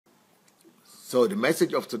So the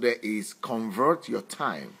message of today is convert your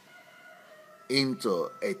time into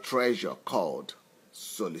a treasure called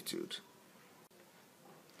solitude.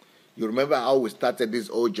 You remember how we started this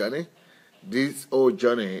whole journey? This whole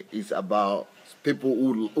journey is about people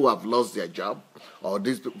who have lost their job, or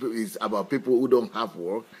this is about people who don't have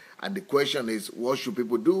work. And the question is, what should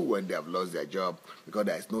people do when they have lost their job? Because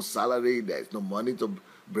there is no salary, there is no money to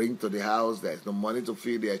bring to the house, there is no money to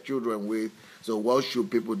feed their children with. So what should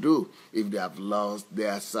people do if they have lost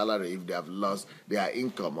their salary, if they have lost their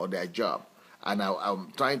income or their job? And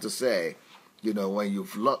I'm trying to say, you know, when you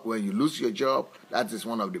lose your job, that is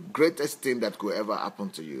one of the greatest things that could ever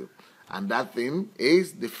happen to you. And that thing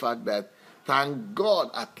is the fact that, thank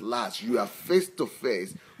God, at last you are face to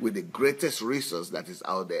face with the greatest resource that is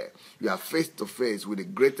out there. You are face to face with the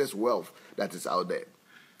greatest wealth that is out there.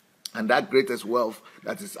 And that greatest wealth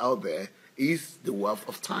that is out there is the wealth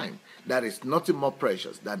of time. That is nothing more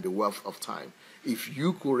precious than the wealth of time. If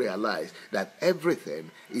you could realize that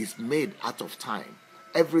everything is made out of time.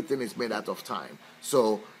 Everything is made out of time.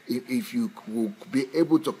 So if you will be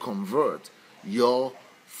able to convert your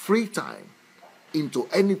free time into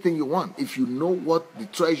anything you want, if you know what the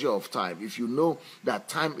treasure of time, if you know that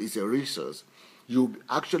time is a resource, you'll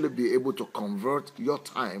actually be able to convert your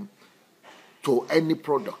time to any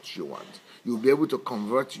product you want. You'll be able to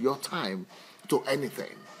convert your time to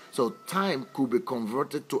anything. So time could be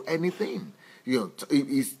converted to anything. You know,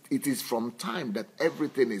 it is from time that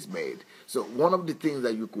everything is made. So one of the things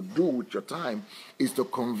that you could do with your time is to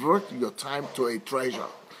convert your time to a treasure,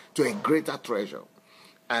 to a greater treasure.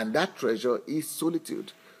 And that treasure is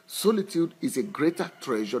solitude. Solitude is a greater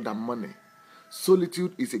treasure than money.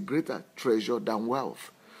 Solitude is a greater treasure than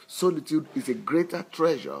wealth. Solitude is a greater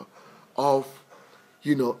treasure of,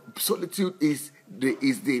 you know, solitude is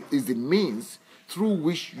the means through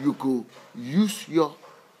which you could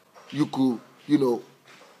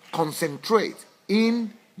concentrate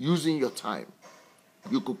in using your time.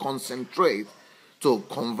 You could concentrate to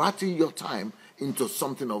converting your time into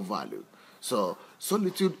something of value. So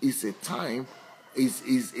solitude is a time is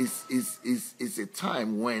a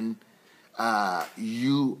time when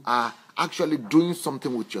you are actually doing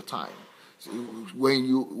something with your time. So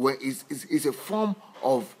when it's a form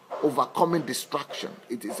of overcoming distraction.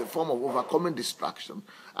 It is a form of overcoming distraction.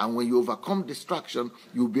 And when you overcome distraction,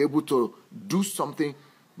 you'll be able to do something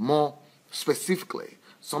more specifically,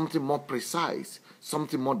 something more precise,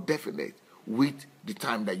 something more definite with the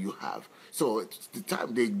time that you have. So it's the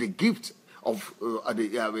time, the gift of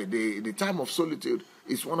the time of solitude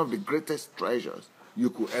is one of the greatest treasures you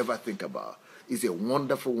could ever think about. It's a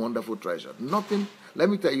wonderful, wonderful treasure. Let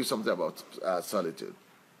me tell you something about solitude.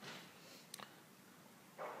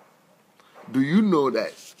 Do you know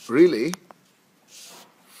that really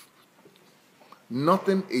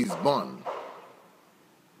nothing is born?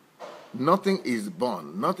 Nothing is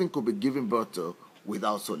born. Nothing could be given birth to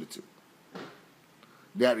without solitude.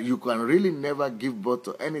 That you can really never give birth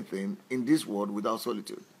to anything in this world without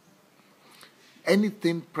solitude.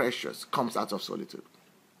 Anything precious comes out of solitude.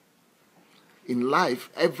 In life,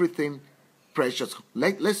 everything precious.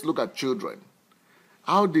 Let's look at children.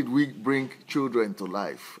 How did we bring children to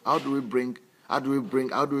life? How do we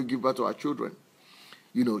give birth to our children?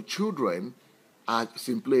 You know, children are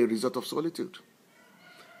simply a result of solitude.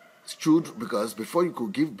 Because before you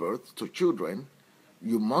could give birth to children,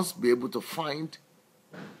 you must be able to find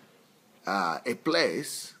a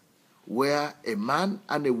place where a man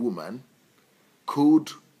and a woman could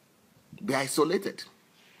be isolated.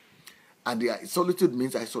 And solitude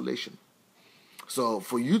means isolation. So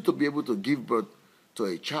for you to be able to give birth to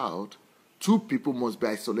a child, two people must be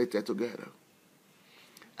isolated together.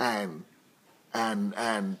 And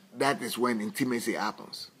that is when intimacy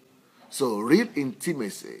happens. So real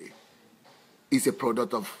intimacy is a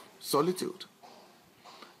product of solitude.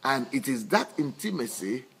 And it is that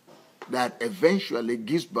intimacy that eventually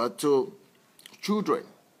gives birth to children.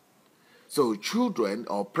 So children,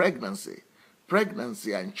 or pregnancy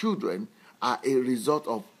and children are a result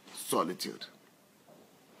of solitude.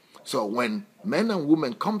 So when men and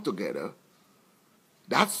women come together,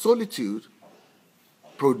 that solitude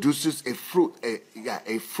produces a fruit,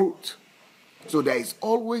 a fruit. So there is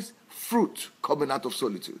always fruit coming out of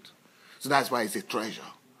solitude. So that's why it's a treasure.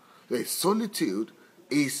 The solitude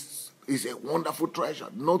is a wonderful treasure.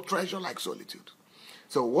 No treasure like solitude.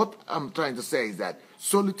 So what I'm trying to say is that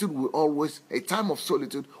a time of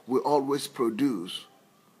solitude will always produce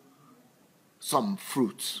some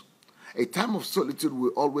fruits. A time of solitude will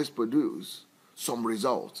always produce some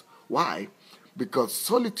results. Why? Because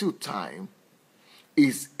solitude time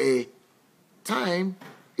is an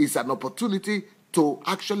opportunity to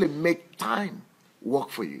actually make time work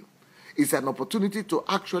for you. It's an opportunity to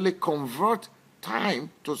actually convert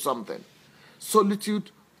time to something.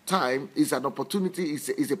 Solitude time is an opportunity,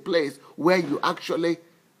 is a place where you actually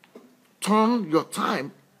turn your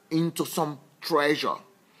time into some treasure.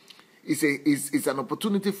 It's an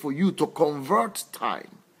opportunity for you to convert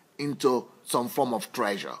time into some form of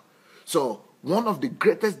treasure. So one of the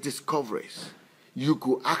greatest discoveries you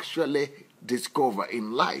could actually discover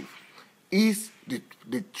in life is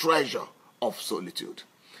the treasure of solitude.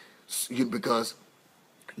 Because,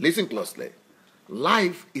 listen closely,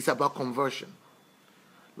 life is about conversion.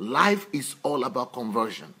 Life is all about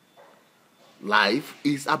conversion. Life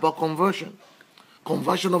is about conversion.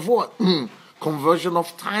 Conversion of what? Conversion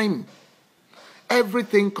of time.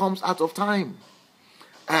 Everything comes out of time.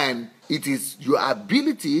 And it is your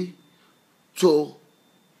ability to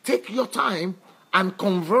take your time and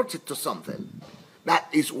convert it to something. That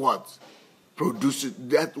is what produces,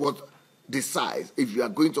 that's what decides if you are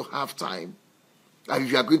going to have time, and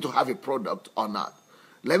if you are going to have a product or not.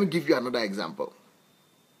 Let me give you another example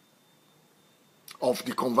of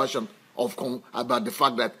the conversion, about the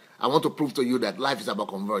fact that I want to prove to you that life is about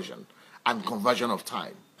conversion and conversion of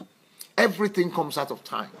time. Everything comes out of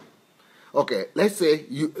time. Okay, let's say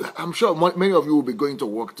I'm sure many of you will be going to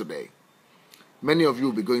work today. Many of you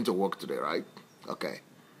will be going to work today, right? Okay.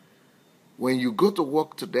 When you go to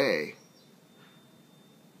work today,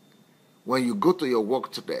 when you go to your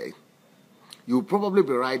work today, you'll probably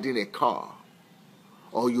be riding a car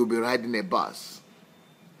or you'll be riding a bus.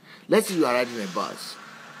 Let's say you are riding a bus.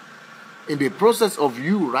 In the process of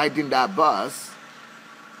you riding that bus,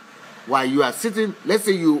 while you are sitting, let's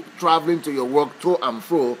say you traveling to your work to and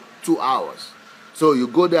fro 2 hours. So you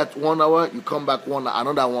go there 1 hour, you come back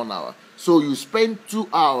another 1 hour. So you spend 2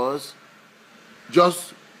 hours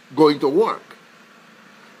just going to work.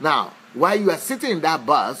 Now, while you are sitting in that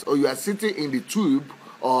bus, or you are sitting in the tube,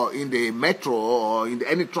 or in the metro, or in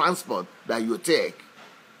any transport that you take,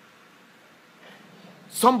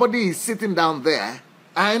 somebody is sitting down there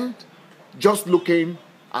and just looking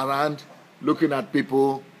around, looking at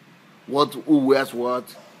people, who wears what,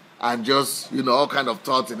 and just, all kind of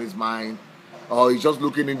thoughts in his mind. Or he's just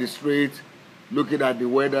looking in the street, looking at the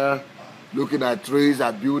weather, looking at trees,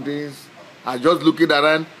 at buildings, and just looking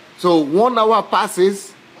around. So 1 hour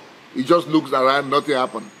passes, he just looks around, nothing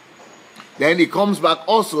happened. Then he comes back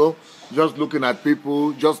also, just looking at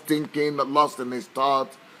people, just thinking, lost in his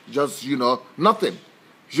thoughts, just, nothing.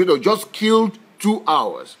 Just killed 2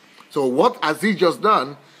 hours. So what has he just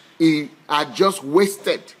done? He had just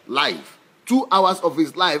wasted life. 2 hours of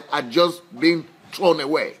his life had just been thrown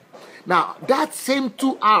away. Now, that same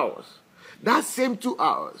 2 hours,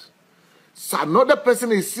 so another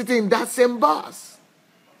person is sitting in that same bus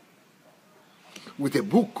with a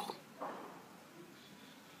book.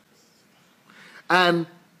 And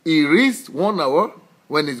he reads 1 hour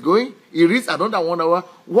when he's going. He reads another 1 hour.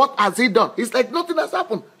 What has he done? It's like nothing has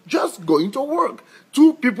happened. Just going to work.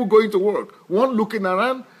 2 people going to work. One looking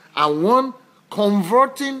around and one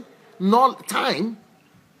converting time.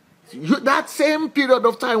 That same period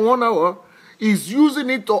of time, 1 hour, is using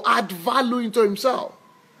it to add value into himself.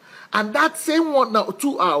 And that same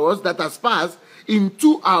 2 hours that has passed, in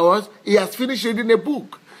 2 hours, he has finished reading a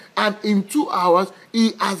book. And in 2 hours,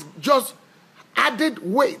 he has just added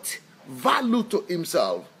weight, value to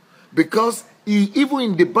himself. Because even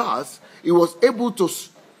in the bus, he was able to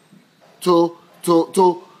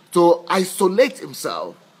isolate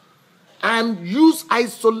himself and use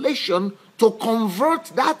isolation to convert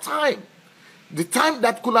that time. The time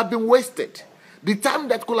that could have been wasted, the time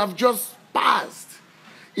that could have just passed.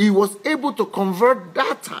 He was able to convert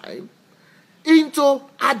that time into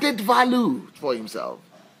added value for himself.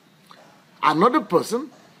 Another person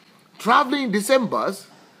traveling in the same bus,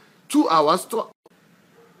 2 hours to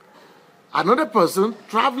another person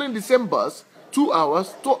traveling the same bus, 2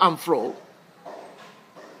 hours to and fro.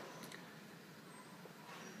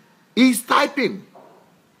 He's typing.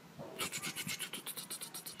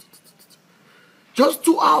 Just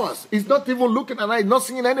 2 hours. He's not even looking around, not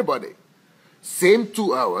seeing anybody. Same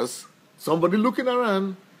 2 hours, somebody looking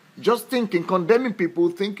around, just thinking, condemning people,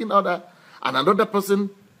 thinking other, and another person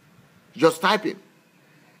just typing.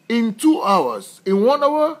 In 2 hours, in 1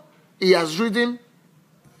 hour, he has written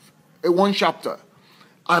one chapter.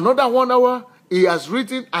 Another 1 hour, he has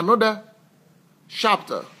written another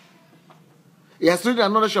chapter. He has written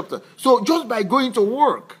another chapter. So just by going to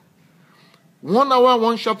work, 1 hour,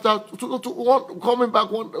 one chapter, coming back,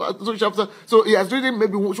 2 chapters. So he has written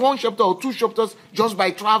maybe 1 chapter or 2 chapters just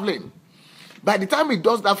by traveling. By the time he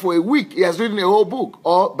does that for a week, he has written a whole book.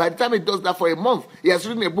 Or by the time he does that for a month, he has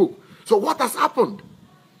written a book. So what has happened?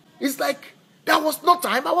 It's like there was no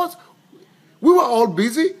time. We were all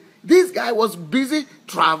busy. This guy was busy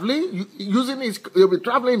traveling,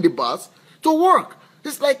 traveling in the bus to work.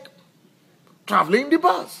 It's like traveling in the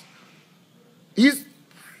bus.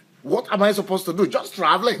 What am I supposed to do? Just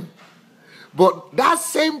traveling. But that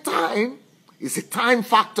same time is a time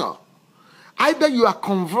factor. Either you are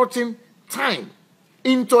converting time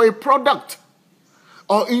into a product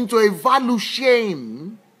or into a value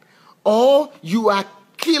chain, or you are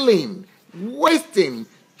killing, wasting,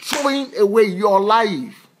 throwing away your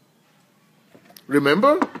life.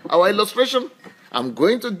 Remember our illustration? I'm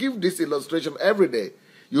going to give this illustration every day.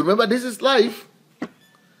 You remember, this is life.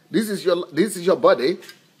 This is your body.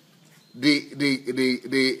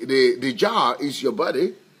 The jar is your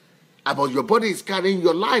body. But your body is carrying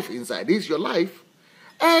your life inside. This is your life.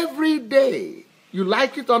 Every day, you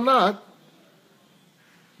like it or not,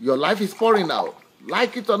 your life is pouring out.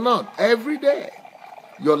 Like it or not, every day,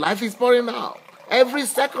 your life is pouring out. Every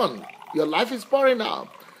second, your life is pouring out.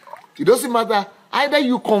 It doesn't matter. Either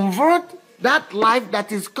you convert that life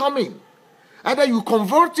that is coming. Either you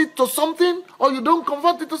convert it to something or you don't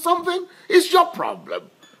convert it to something. It's your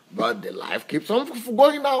problem. But the life keeps on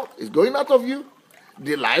going out. It's going out of you.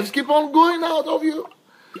 The lives keep on going out of you.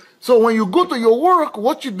 So when you go to your work,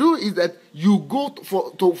 what you do is that you go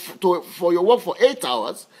for your work for 8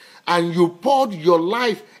 hours, and you poured your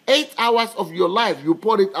life, 8 hours of your life, you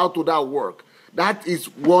poured it out to that work. That is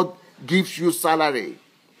what gives you salary.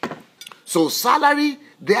 So salary,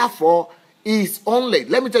 therefore, is only,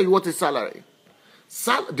 let me tell you what is salary.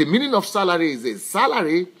 The meaning of salary is this.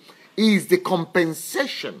 Salary is the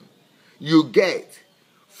compensation you get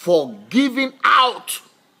for giving out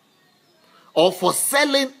or for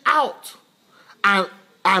selling out an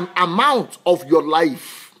amount of your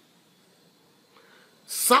life.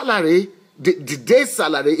 Salary, the day's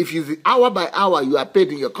salary, if you hour by hour you are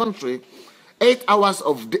paid in your country, 8 hours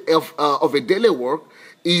of a daily work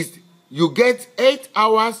is you get 8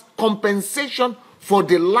 hours compensation for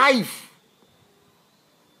the life.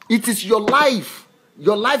 It is your life.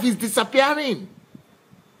 Your life is disappearing.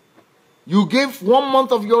 You gave 1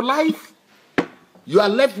 month of your life. You are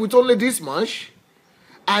left with only this much.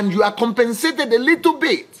 And you are compensated a little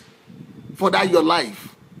bit for that your life.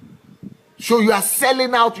 So you are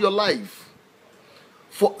selling out your life.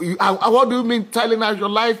 What do you mean selling out your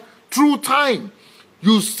life? Through time.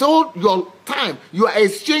 You sold your time. You are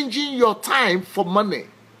exchanging your time for money.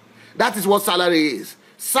 That is what salary is.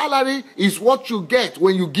 Salary is what you get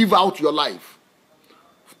when you give out your life.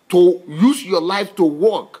 To use your life to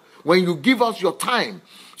work. When you give out your time.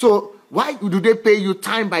 So why do they pay you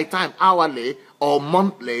time by time, hourly or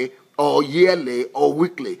monthly or yearly or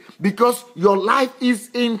weekly? Because your life is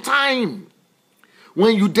in time.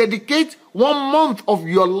 When you dedicate 1 month of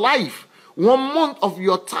your life, 1 month of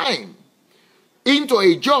your time into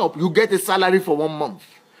a job, you get a salary for 1 month.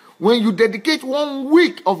 When you dedicate 1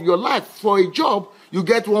 week of your life for a job, you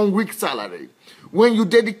get 1 week salary. When you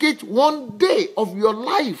dedicate 1 day of your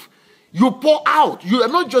life, you pour out. You are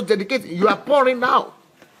not just dedicating, you are pouring out.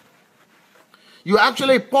 You are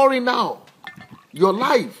actually pouring out your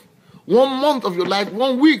life. 1 month of your life,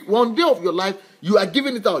 1 week, 1 day of your life, you are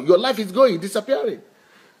giving it out. Your life is going, disappearing.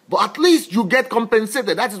 But at least you get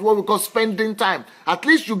compensated. That is what we call spending time. At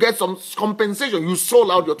least you get some compensation. You sold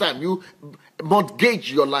out your time. You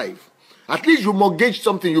mortgage your life. At least you mortgage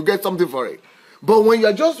something, you get something for it. But when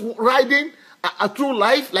you're just riding through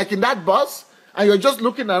life, like in that bus, and you're just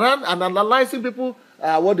looking around and analyzing people,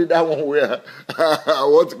 what did that one wear?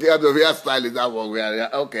 What kind of hairstyle is that one wearing?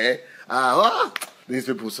 Okay. These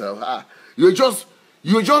people say, you're just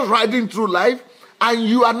riding through life, and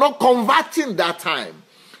you are not converting that time.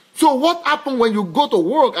 So what happens when you go to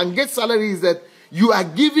work and get salary is that you are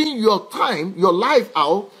giving your time, your life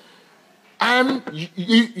out, and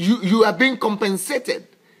you are being compensated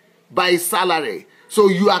by salary. So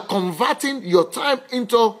you are converting your time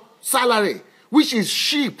into salary, which is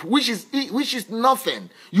cheap, which is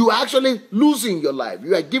nothing. You are actually losing your life.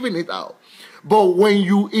 You are giving it out. But when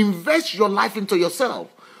you invest your life into yourself,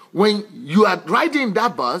 when you are riding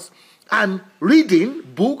that bus and reading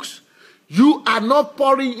books, you are not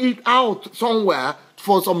pouring it out somewhere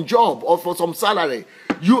for some job or for some salary.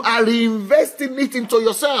 You are reinvesting it into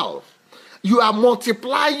yourself. You are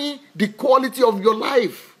multiplying the quality of your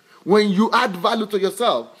life when you add value to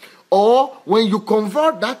yourself. Or when you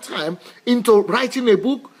convert that time into writing a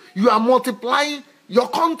book, you are multiplying your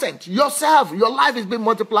content, yourself. Your life is being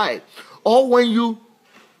multiplied. Or when you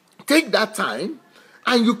take that time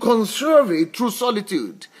and you conserve it through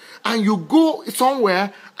solitude, and you go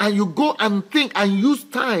somewhere and you go and think and use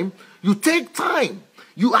time, you take time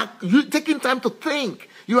You are taking time to think.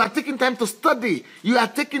 You are taking time to study. You are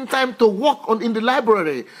taking time to work in the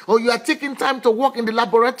library, or you are taking time to work in the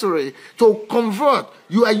laboratory to convert.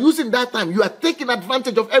 You are using that time. You are taking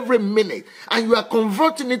advantage of every minute, and you are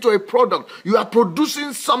converting it to a product. You are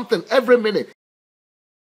producing something every minute.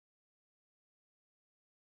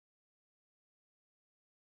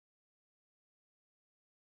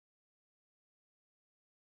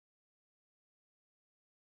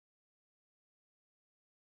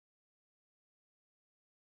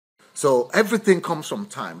 So everything comes from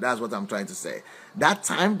time. That's what I'm trying to say. That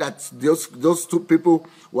time that those two people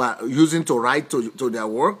were using to write to their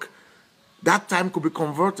work, that time could be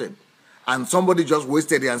converted. And somebody just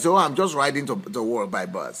wasted it and said, oh, I'm just writing to work by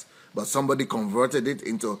bus. But somebody converted it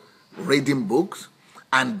into reading books,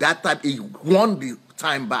 and that time he won the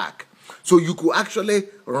time back. So you could actually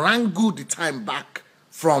wrangle the time back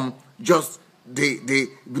from just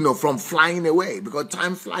from flying away, because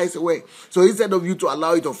time flies away. So instead of you to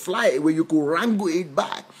allow it to fly away, you could wrangle it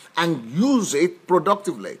back and use it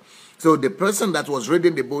productively. So the person that was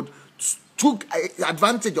reading the book took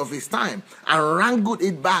advantage of his time and wrangled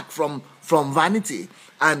it back from vanity,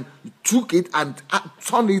 and took it and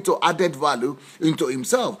turned it to added value into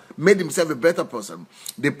himself, made himself a better person.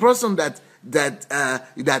 The person that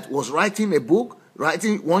was writing a book,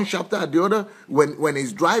 writing one chapter at the other, when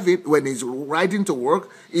he's driving, when he's riding to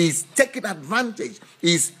work, he's taking advantage.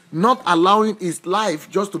 He's not allowing his life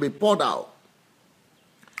just to be poured out.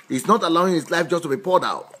 He's not allowing his life just to be poured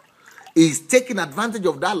out. He's taking advantage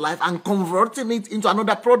of that life and converting it into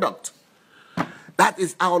another product. That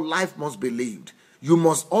is how life must be lived. You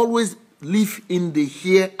must always live in the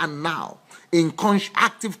here and now, in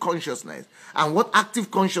active consciousness. And what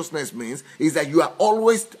active consciousness means is that you are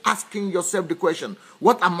always asking yourself the question,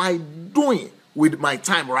 what am I doing with my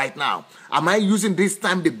time right now? Am I using this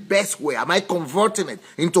time the best way? Am I converting it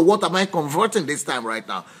into what am I converting this time right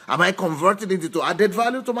now? Am I converting it into added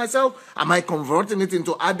value to myself? Am I converting it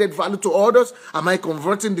into added value to others? Am I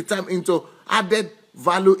converting the time into added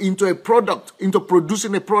value into a product, into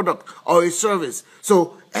producing a product or a service?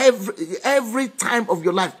 So every time of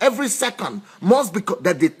your life, every second must be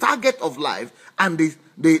that the target of life and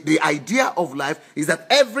the idea of life is that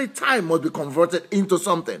every time must be converted into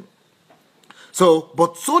something. So,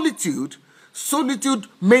 but solitude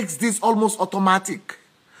makes this almost automatic.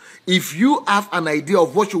 If you have an idea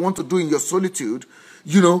of what you want to do in your solitude,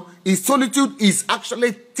 solitude is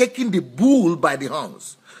actually taking the bull by the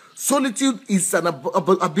horns. Solitude is an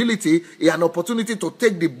ability, an opportunity to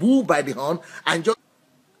take the bull by the horn and just.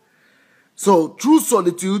 So through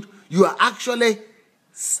solitude, you are actually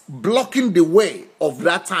blocking the way of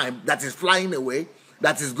that time that is flying away,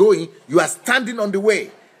 that is going. You are standing on the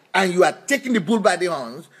way, and you are taking the bull by the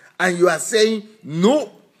horns, and you are saying,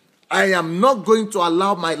 no, I am not going to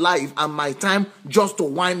allow my life and my time just to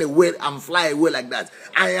wind away and fly away like that.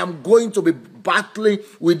 I am going to be battling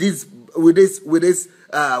with this bull,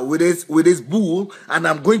 and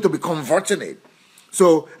I'm going to be converting it.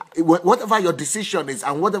 So whatever your decision is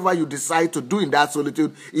and whatever you decide to do in that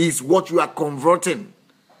solitude is what you are converting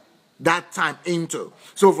that time into.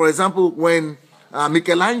 So for example, when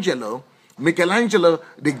Michelangelo, the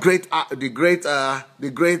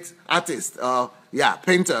great artist,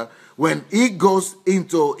 painter, when he goes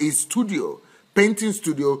into his studio, painting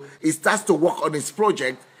studio, he starts to work on his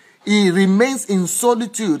project. He remains in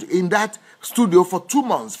solitude in that studio for 2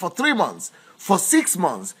 months, for 3 months, for 6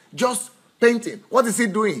 months, just painting. What is he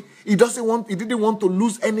doing? He didn't want to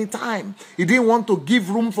lose any time. He didn't want to give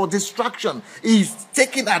room for distraction. He's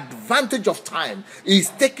taking advantage of time. He's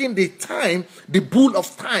taking the time, the bull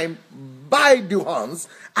of time, by the horns,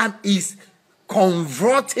 and is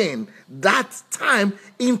converting that time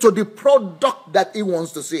into the product that he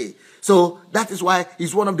wants to see. So that is why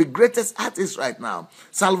he's one of the greatest artists right now.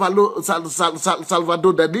 Salvador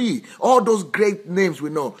Dali, all those great names we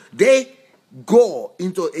know, they go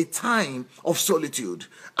into a time of solitude,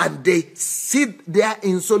 and they sit there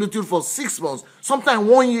in solitude for 6 months, sometimes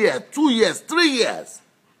 1 year, 2 years, 3 years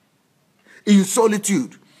in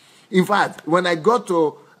solitude. In fact, when I got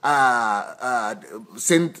to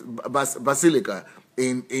Saint Basilica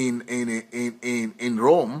in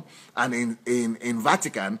Rome and in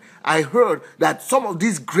Vatican, I heard that some of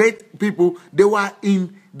these great people, they were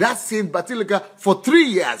in that Saint Basilica for 3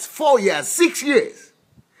 years, 4 years, 6 years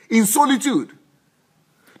in solitude.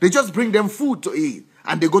 They just bring them food to eat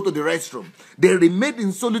and they go to the restroom. They remained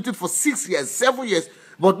in solitude for 6 years, 7 years,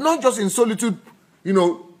 but not just in solitude,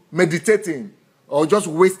 meditating or just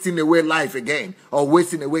wasting away life again or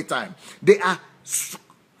wasting away time. They are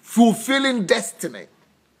fulfilling destiny.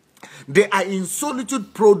 They are in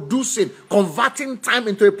solitude producing, converting time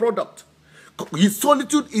into a product.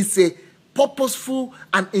 Solitude is a purposeful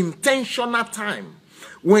and intentional time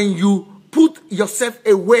when you put yourself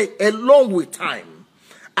away alone with time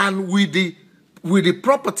and with the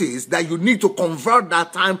properties that you need to convert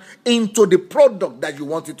that time into the product that you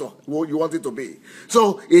want it to be.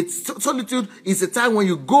 So solitude is a time when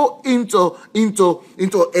you go into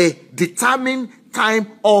a determined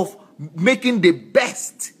time of making the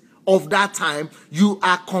best of that time. You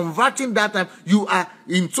are converting that time. You are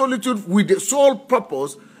in solitude with the sole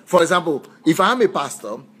purpose. For example, if I am a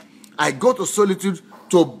pastor, I go to solitude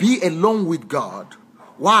to be alone with God.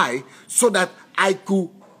 Why? So that I could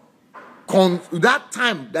that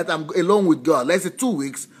time that I'm alone with God, let's say 2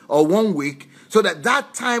 weeks or 1 week, so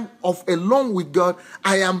that time of alone with God,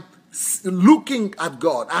 I am looking at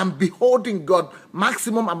God, I'm beholding God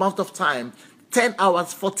maximum amount of time, 10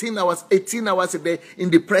 hours, 14 hours, 18 hours a day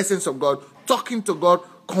in the presence of God, talking to God,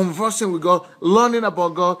 conversing with God, learning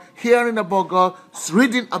about God, hearing about God,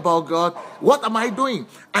 reading about God. What am I doing?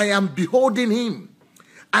 I am beholding Him.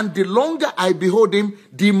 And the longer I behold Him,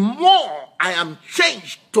 the more I am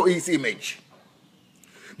changed to His image.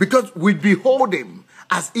 Because we behold Him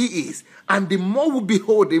as He is. And the more we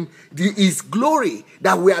behold Him, His glory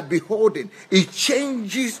that we are beholding, it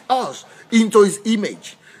changes us into His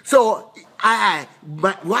image. So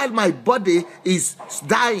while my body is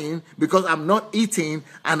dying because I'm not eating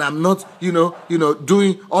and I'm not,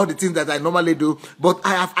 doing all the things that I normally do, but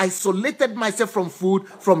I have isolated myself from food,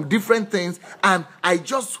 from different things, and I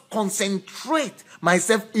just concentrate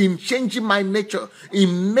myself in changing my nature,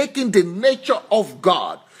 in making the nature of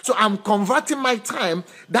God. So I'm converting my time,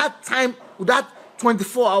 that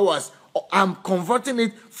 24 hours, I'm converting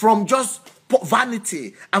it from just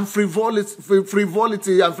vanity and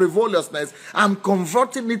frivolity and frivolousness. I'm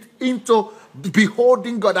converting it into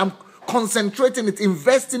beholding God. I'm concentrating it,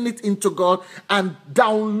 investing it into God, and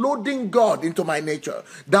downloading God into my nature,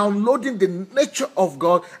 downloading the nature of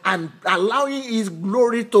God, and allowing His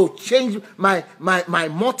glory to change my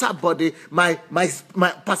mortal body, my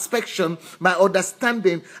perception, my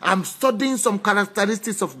understanding. I'm studying some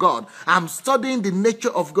characteristics of God. I'm studying the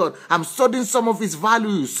nature of God. I'm studying some of His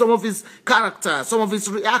values, some of His character, some of His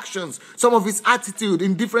reactions, some of His attitude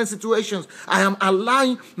in different situations. I am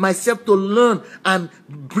allowing myself to learn and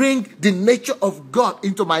bring the nature of God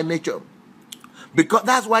into my nature. Because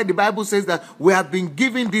that's why the Bible says that we have been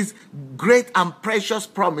given these great and precious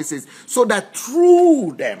promises, so that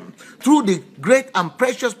through them, through the great and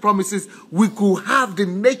precious promises, we could have the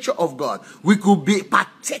nature of God. We could be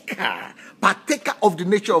partaker of the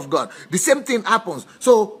nature of God. The same thing happens.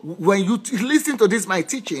 So when you listen to this, my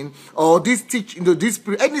teaching, or this teaching,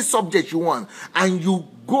 any subject you want, and you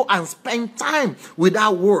go and spend time with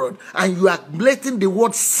that word, and you are letting the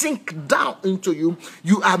word sink down into you,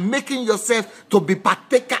 you are making yourself to be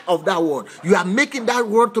partaker of that word. You are making that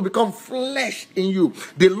word to become flesh in you.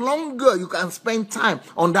 The longer you can spend time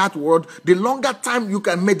on that word, the longer time you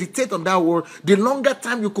can meditate on that word, the longer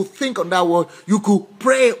time you could think on that word, you could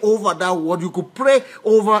pray over that word, you could pray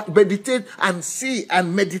over, meditate and see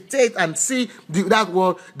and meditate and see that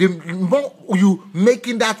word. The more you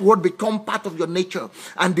making that word become part of your nature,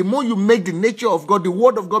 and the more you make the nature of God, the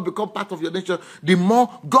word of God become part of your nature, the more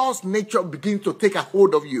God's nature begins to take a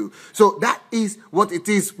hold of you. So that is what it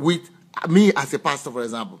is with me as a pastor, for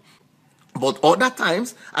example. But other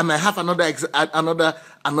times, I might have another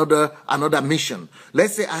mission.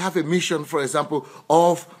 Let's say I have a mission, for example,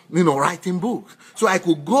 of writing books. So I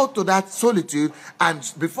could go to that solitude,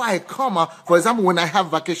 and before I come out, for example, when I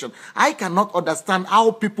have vacation, I cannot understand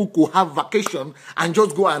how people could have vacation and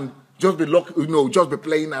just go and just be just be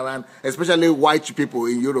playing around, especially white people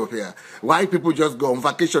in Europe here. White people just go on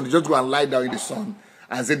vacation, they just go and lie down in the sun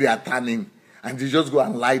and say they are tanning, and they just go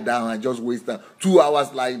and lie down and just waste time. 2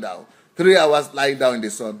 hours lying down, 3 hours lying down in the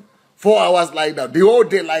sun, 4 hours lying down, the whole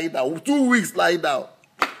day lying down, 2 weeks lying down.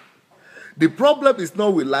 The problem is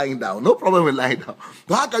not with lying down. No problem with lying down.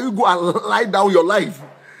 But how can you go and lie down your life?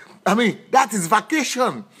 I mean, that is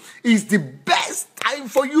vacation. It's the best time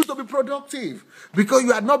for you to be productive, because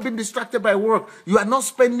you are not being distracted by work. You are not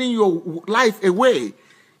spending your life away.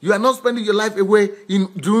 You are not spending your life away in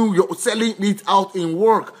selling it out in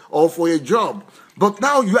work or for a job. But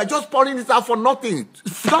now you are just pouring it out for nothing.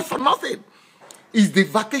 Just for nothing. It's the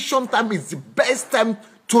vacation time. It's the best time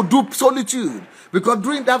to do solitude. Because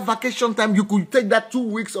during that vacation time, you could take that 2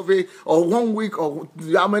 weeks of it, or 1 week, or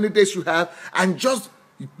how many days you have, and just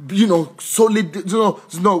and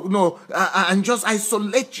just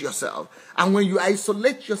isolate yourself. And when you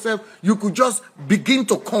isolate yourself, you could just begin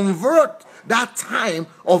to convert that time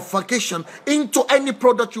of vacation into any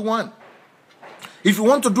product you want. If you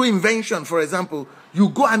want to do invention, for example, you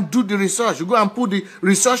go and do the research. You go and put the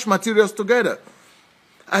research materials together.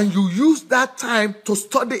 And you use that time to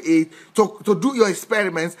study it, to do your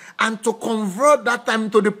experiments, and to convert that time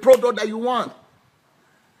into the product that you want.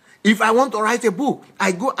 If I want to write a book,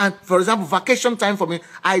 I go and, for example, vacation time for me,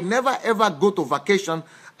 I never ever go to vacation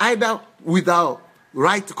either without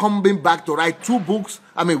coming back to write 2 books,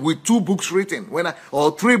 with 2 books written,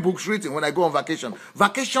 or 3 books written when I go on vacation.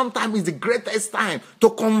 Vacation time is the greatest time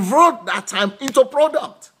to convert that time into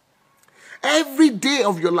product. Every day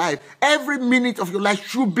of your life, every minute of your life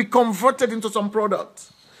should be converted into some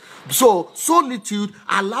product. So solitude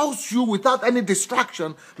allows you without any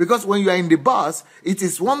distraction, because when you are in the bus, it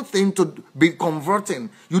is one thing to be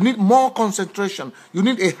converting. You need more concentration. You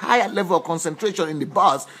need a higher level of concentration in the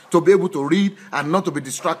bus to be able to read and not to be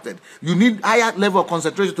distracted. You need higher level of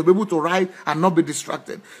concentration to be able to write and not be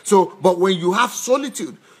distracted. But when you have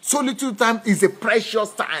solitude time is a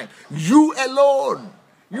precious time. You alone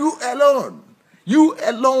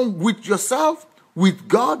with yourself, with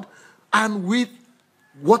God, and with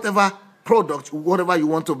whatever product, whatever you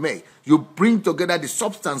want to make. You bring together the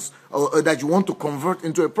substance that you want to convert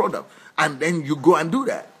into a product, and then you go and do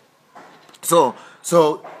that. So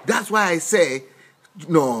that's why I say,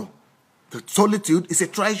 the solitude is a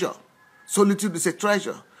treasure. Solitude is a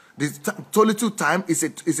treasure. The solitude time is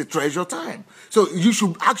a treasure time. So you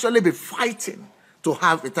should actually be fighting to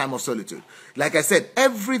have a time of solitude. Like I said,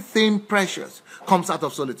 everything precious comes out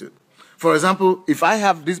of solitude. For example, if I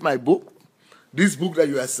have this book that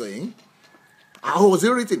you are saying, how was it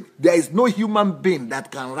written? There is no human being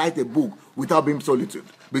that can write a book without being solitude,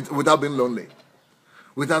 without being lonely,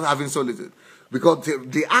 without having solitude. Because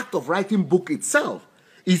the act of writing book itself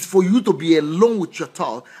is for you to be alone with your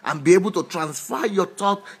thought and be able to transfer your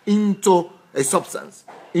thought into a substance,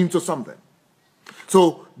 into something.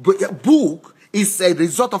 So a book is a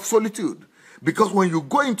result of solitude. Because when you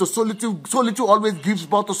go into solitude always gives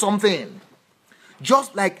birth to something.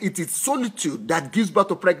 Just like it is solitude that gives birth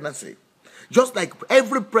to pregnancy. Just like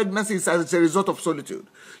every pregnancy is as a result of solitude.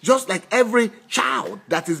 Just like every child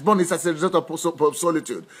that is born is as a result of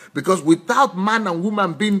solitude. Because without man and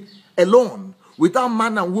woman being alone, without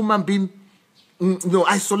man and woman being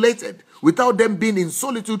isolated, without them being in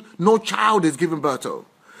solitude, no child is given birth to.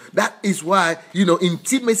 That is why,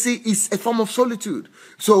 intimacy is a form of solitude.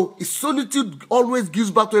 So solitude always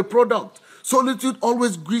gives birth to a product. Solitude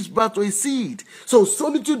always gives birth to a seed. So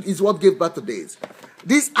solitude is what gave birth to this.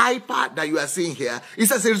 This iPad that you are seeing here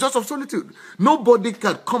is as a result of solitude. Nobody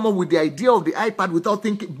can come up with the idea of the iPad without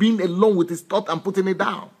being alone with his thought and putting it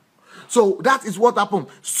down. So that is what happened.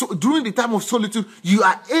 So during the time of solitude, you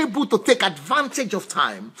are able to take advantage of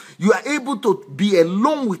time. You are able to be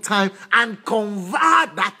alone with time and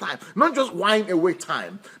convert that time. Not just whine away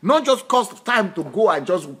time. Not just cause time to go and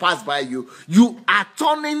just pass by you. You are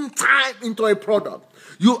turning time into a product.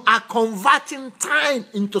 You are converting time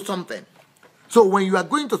into something. So when you are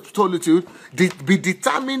going to solitude, be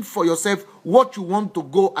determined for yourself what you want to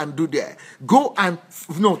go and do there. Go and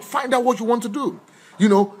find out what you want to do.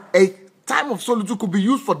 A time of solitude could be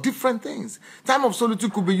used for different things. Time of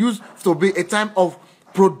solitude could be used to be a time of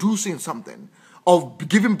producing something, of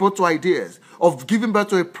giving birth to ideas, of giving birth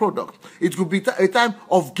to a product. It could be a time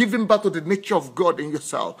of giving birth to the nature of God in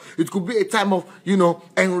yourself. It could be a time of,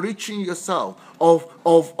 enriching yourself,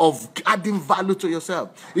 of adding value to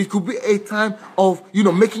yourself. It could be a time of,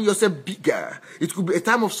 making yourself bigger. It could be a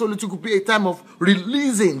time of solitude. It could be a time of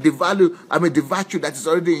releasing the virtue that is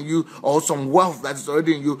already in you, or some wealth that is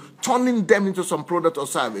already in you, turning them into some product or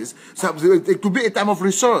service. So it could be a time of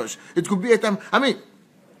research. It could be a time,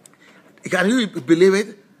 can you believe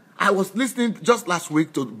it? I was listening just last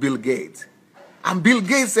week to Bill Gates. And Bill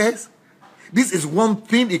Gates says, this is one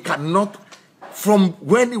thing he cannot, from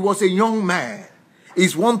when he was a young man,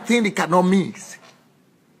 is one thing he cannot miss.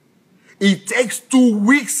 It takes 2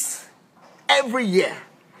 weeks every year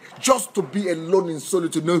just to be alone in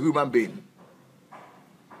solitude, no human being.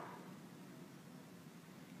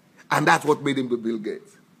 And that's what made him Bill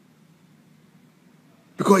Gates.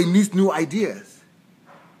 Because he needs new ideas.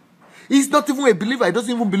 He's not even a believer. He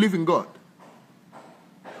doesn't even believe in God.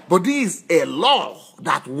 But this is a law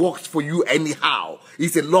that works for you anyhow.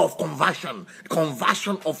 It's a law of conversion.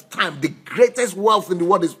 Conversion of time. The greatest wealth in the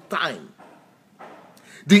world is time.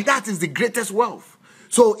 That is the greatest wealth.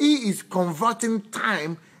 So he is converting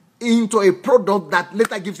time into a product that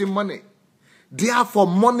later gives him money. Therefore,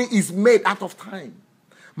 money is made out of time.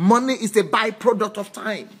 Money is a byproduct of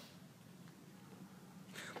time.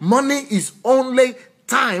 Money is only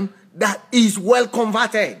time that is well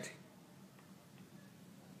converted.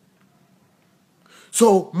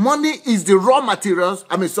 So money is the raw materials,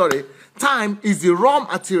 time is the raw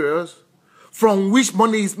materials from which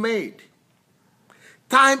money is made.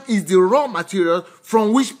 Time is the raw material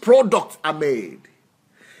from which products are made.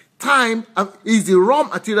 Time is the raw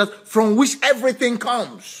material from which everything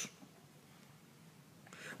comes.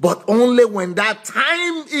 But only when that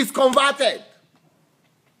time is converted.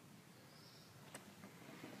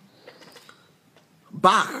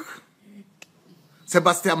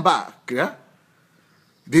 Sebastian Bach, yeah?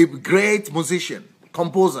 The great musician,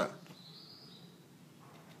 composer.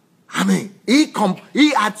 I mean,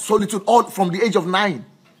 he had solitude all from the age of 9.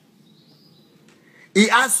 He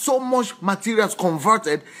has so much materials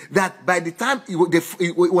converted that by the time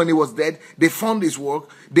when he was dead, they found his work.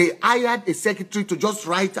 They hired a secretary to just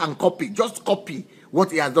write and copy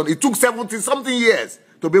what he has done. It took 70-something years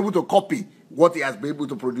to be able to copy what he has been able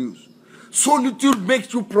to produce. Solitude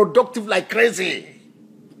makes you productive like crazy.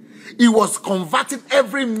 He was converting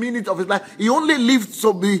every minute of his life. He only lived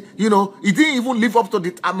he didn't even live up to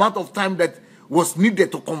the amount of time that was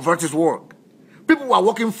needed to convert his work. People were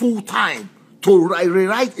working full time to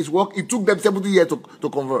rewrite his work. It took them 70 years to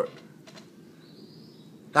convert.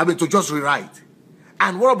 I mean, to just rewrite.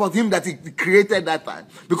 And what about him that he created that time?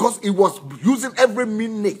 Because he was using every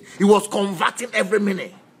minute. He was converting every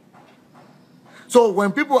minute. So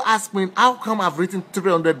when people ask me, how come I've written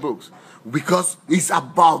 300 books? Because it's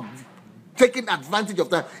about taking advantage of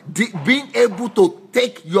time, being able to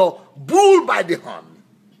take your bull by the horn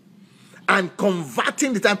and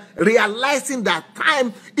converting the time, realizing that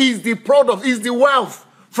time is the product, is the wealth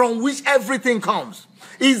from which everything comes.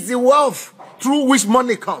 Is the wealth through which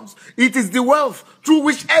money comes. It is the wealth through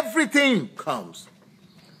which everything comes.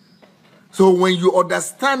 So when you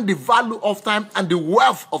understand the value of time and the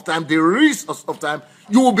wealth of time, the risk of time,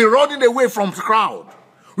 you will be running away from the crowd.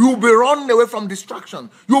 You will be running away from distraction.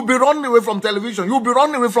 You will be running away from television. You will be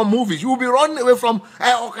running away from movies. You will be running away from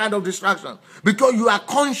all kinds of distraction. Because you are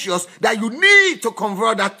conscious that you need to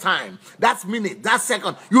convert that time, that minute, that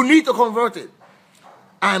second. You need to convert it.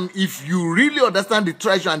 And if you really understand the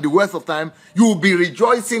treasure and the worth of time, you will be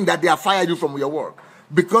rejoicing that they have fired you from your work.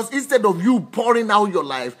 Because instead of you pouring out your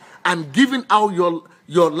life and giving out your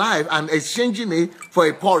life and exchanging it for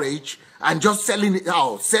a porridge and just selling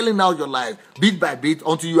out your life bit by bit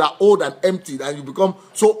until you are old and empty and you become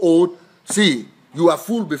so old. See, you are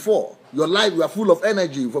full before. Your life, you are full of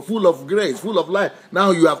energy, you are full of grace, full of life.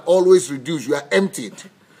 Now you have always reduced. You are emptied.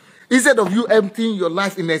 Instead of you emptying your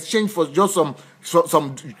life in exchange for just some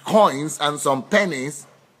coins and some pennies,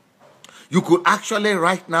 you could actually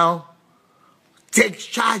right now take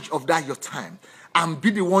charge of that your time and be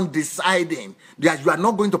the one deciding that you are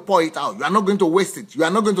not going to pour it out. You are not going to waste it. You are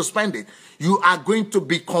not going to spend it. You are going to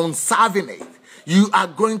be conserving it. You are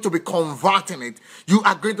going to be converting it. You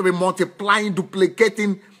are going to be multiplying,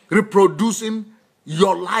 duplicating, reproducing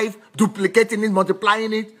your life, duplicating it,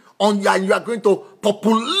 multiplying it, and you are going to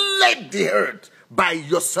populate the earth by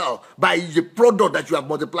yourself, by the product that you have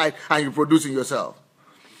multiplied and you produce in yourself.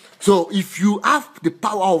 So if you have the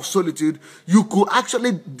power of solitude, you could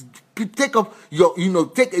actually take a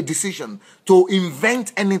decision to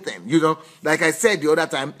invent anything. Like I said the other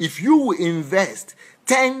time, if you invest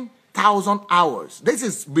 10,000 hours, this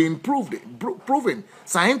is being proven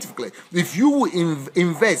scientifically. If you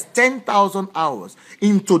invest 10,000 hours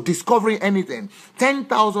into discovering anything,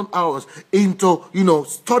 10,000 hours into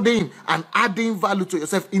studying and adding value to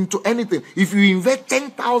yourself into anything, if you invest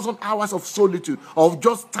 10,000 hours of solitude, of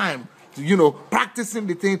just time, practicing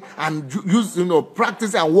the thing and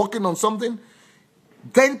practicing and working on something,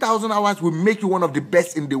 10,000 hours will make you one of the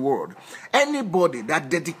best in the world. Anybody that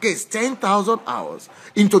dedicates 10,000 hours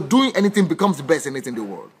into doing anything becomes the best in it in the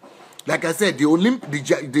world. Like I said, the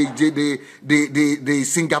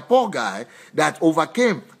Singapore guy that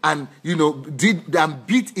overcame and did and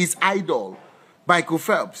beat his idol, Michael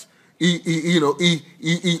Phelps.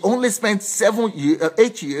 He only spent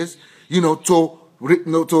 8 years, to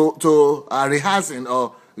rehearsing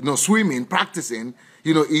or swimming, practicing.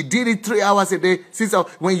 He did it 3 hours a day.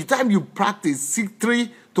 When you practice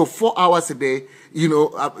 3 to 4 hours a day,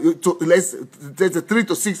 there's 3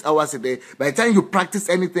 to 6 hours a day. By the time you practice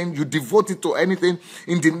anything, you devote it to anything.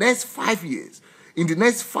 In the next 5 years, in the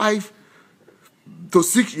next 5 to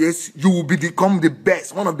 6 years, you will become the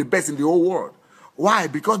best, one of the best in the whole world. Why?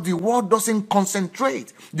 Because the world doesn't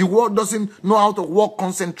concentrate. The world doesn't know how to work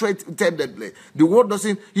concentratedly. The world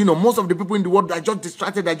doesn't, most of the people in the world are just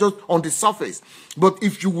distracted, they're just on the surface. But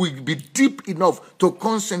if you will be deep enough to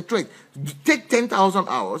concentrate, take 10,000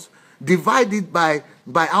 hours, divide it by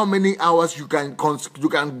how many hours you can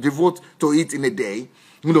devote to it in a day,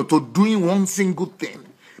 to doing one single thing.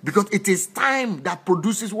 Because it is time that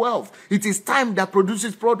produces wealth. It is time that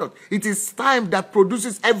produces product. It is time that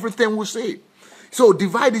produces everything we see. So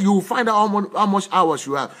divide it, you will find out how much hours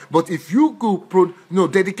you have. But if you could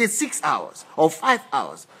dedicate 6 hours or 5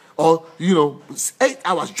 hours or 8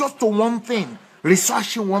 hours just to one thing,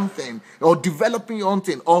 researching one thing or developing one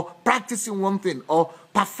thing or practicing one thing or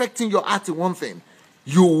perfecting your art in one thing,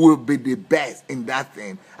 you will be the best in that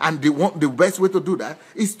thing. And the best way to do that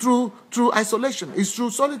is through isolation, is through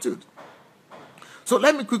solitude. So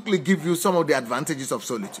let me quickly give you some of the advantages of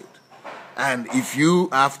solitude. And if you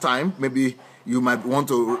have time, maybe you might want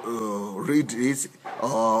to read this,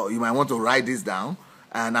 or you might want to write this down.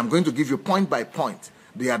 And I'm going to give you point by point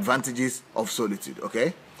the advantages of solitude,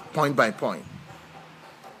 okay? Point by point.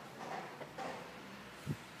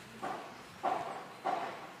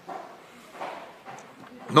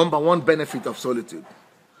 Number one benefit of solitude.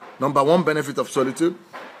 Number one benefit of solitude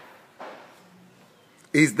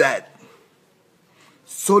is that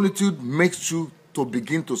solitude makes you to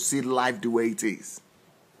begin to see life the way it is.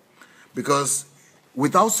 Because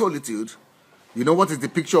without solitude, you know what is the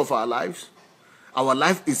picture of our lives? Our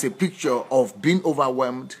life is a picture of being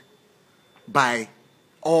overwhelmed by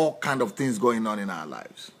all kind of things going on in our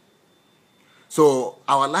lives. So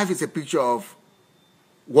our life is a picture of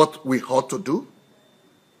what we ought to do,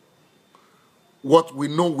 what we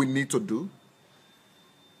know we need to do,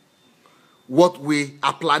 what we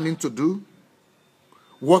are planning to do,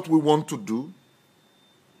 what we want to do.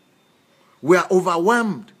 We are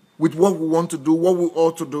overwhelmed with what we want to do, what we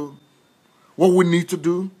ought to do, what we need to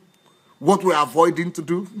do, what we are avoiding to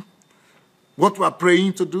do, what we are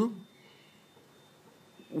praying to do,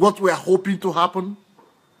 what we are hoping to happen,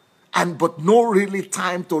 but no really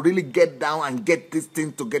time to really get down and get this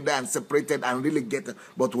thing together and separated and really get it.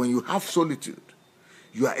 But when you have solitude,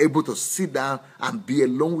 you are able to sit down and be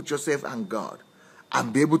alone with yourself and God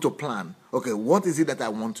and be able to plan, okay, what is it that I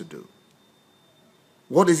want to do?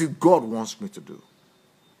 What is it God wants me to do?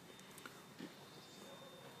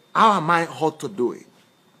 How am I ought to do it?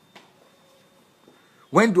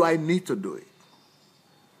 When do I need to do it?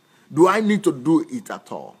 Do I need to do it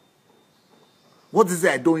at all? What is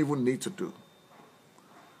it I don't even need to do?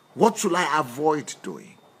 What should I avoid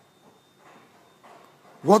doing?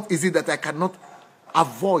 What is it that I cannot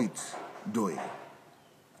avoid doing?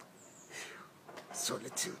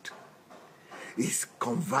 Solitude is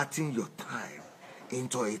converting your time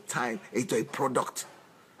into a product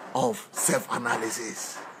of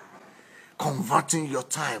self-analysis. Converting your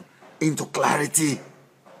time into clarity.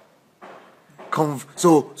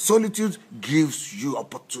 So solitude gives you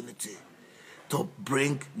opportunity to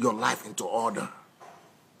bring your life into order,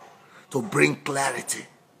 to bring clarity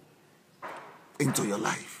into your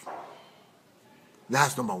life.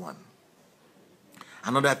 That's number one.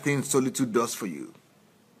 Another thing solitude does for you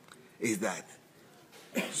is that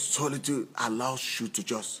solitude allows you to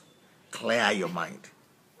just clear your mind.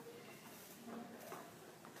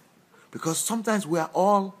 Because sometimes we are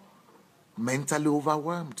all mentally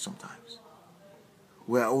overwhelmed sometimes.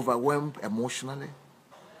 We are overwhelmed emotionally.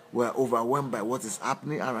 We are overwhelmed by what is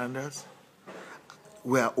happening around us.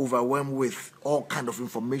 We are overwhelmed with all kind of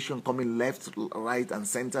information coming left, right, and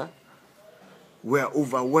center. We are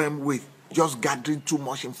overwhelmed with just gathering too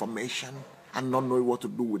much information and not knowing what to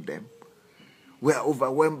do with them. We are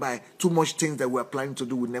overwhelmed by too much things that we are planning to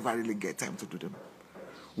do. We never really get time to do them.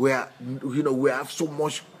 We have so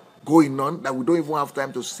much going on that we don't even have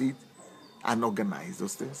time to sit and organize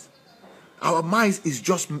those things. Our mind is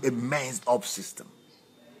just a messed up system.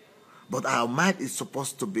 But our mind is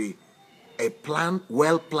supposed to be a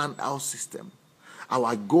well planned out system.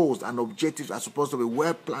 Our goals and objectives are supposed to be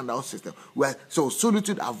well planned out system. So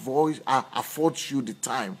solitude affords you the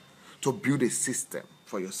time to build a system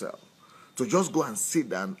for yourself. To just go and sit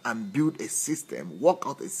down and build a system, work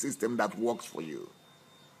out a system that works for you.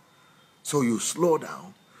 So you slow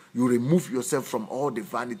down. You remove yourself from all the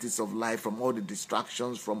vanities of life, from all the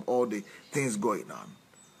distractions, from all the things going on.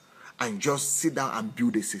 And just sit down and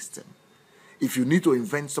build a system. If you need to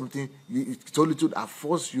invent something, solitude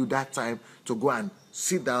affords you that time to go and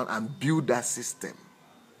sit down and build that system.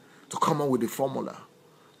 To come up with a formula.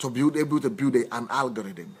 To be able to build an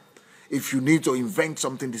algorithm. If you need to invent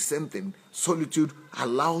something, the same thing, solitude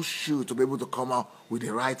allows you to be able to come out with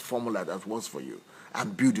the right formula that works for you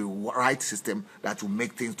and build the right system that will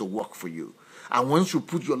make things to work for you. And once you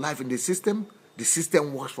put your life in the system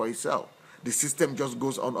works for itself. The system just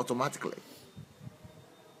goes on automatically.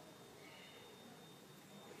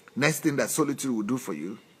 Next thing that solitude will do for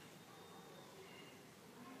you,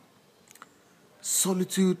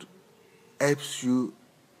 solitude helps you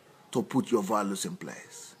to put your values in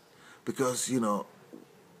place. Because,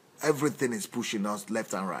 everything is pushing us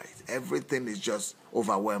left and right. Everything is just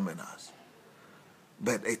overwhelming us.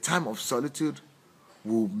 But a time of solitude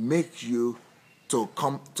will make you to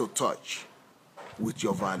come to touch with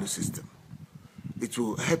your value system. It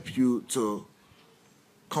will help you to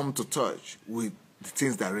come to touch with the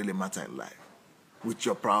things that really matter in life, with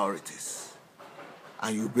your priorities.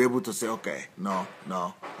 And you'll be able to say, okay, no,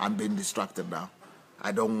 I'm being distracted now.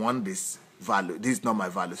 I don't want this value. This is not my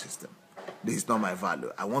value system. This is not my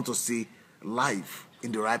value. I want to see life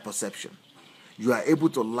in the right perception. You are able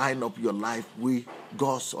to line up your life with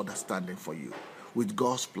God's understanding for you, with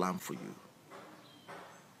God's plan for you.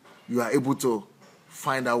 You are able to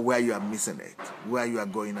find out where you are missing it, where you are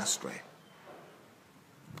going astray.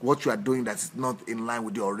 What you are doing that is not in line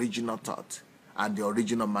with the original thought and the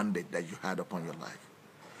original mandate that you had upon your life.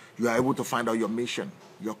 You are able to find out your mission,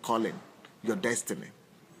 your calling, your destiny,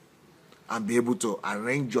 and be able to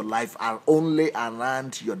arrange your life only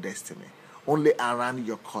around your destiny, only around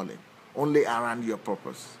your calling, only around your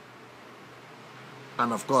purpose.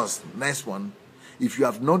 And of course, next one, if you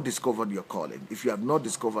have not discovered your calling, if you have not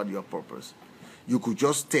discovered your purpose, you could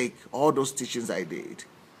just take all those teachings I did.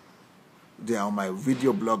 They are on my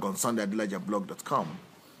video blog on SundayAdelajablog.com.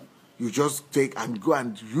 You just take and go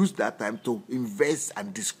and use that time to invest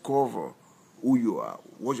and discover who you are,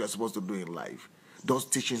 what you're supposed to do in life. Those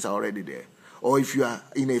teachings are already there. Or if you are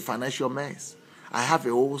in a financial mess, I have a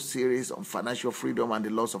whole series on financial freedom and the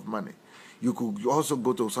loss of money. You could also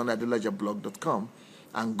go to SundayAdelajablog.com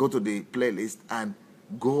and go to the playlist and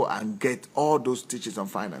go and get all those teachings on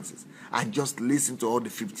finances and just listen to all the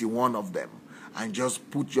 51 of them and just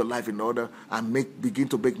put your life in order and begin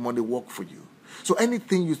to make money work for you. So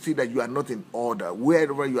anything you see that you are not in order,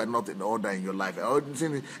 wherever you are not in order in your life, or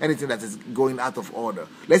anything that is going out of order,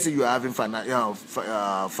 let's say you are having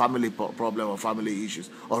family problem or family issues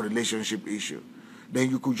or relationship issue, then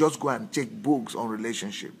you could just go and take books on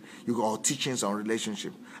relationship, or teachings on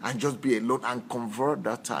relationship, and just be alone and convert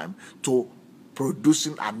that time to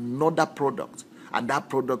producing another product. And that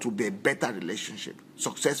product will be a better relationship,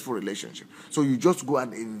 successful relationship. So you just go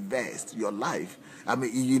and invest your life.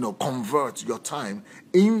 Convert your time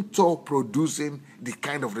into producing the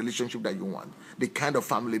kind of relationship that you want, the kind of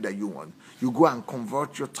family that you want. You go and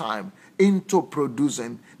convert your time into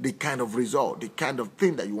producing the kind of result, the kind of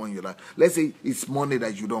thing that you want in your life. Let's say it's money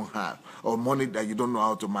that you don't have or money that you don't know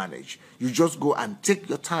how to manage. You just go and take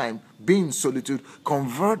your time, be in solitude,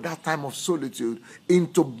 convert that time of solitude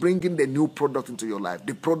into bringing the new product into your life,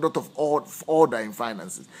 the product of order in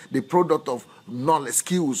finances, the product of knowledge,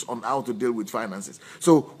 skills on how to deal with finances.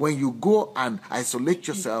 So when you go and isolate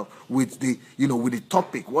yourself with the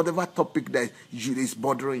topic, whatever topic that is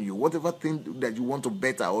bothering you, whatever thing that you want to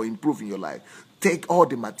better or improve in your life, take all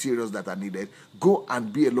the materials that are needed, go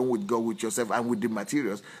and be alone with God, with yourself, and with the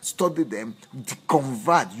materials, study them,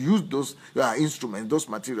 convert, use those instruments, those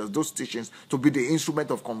materials, those teachings to be the instrument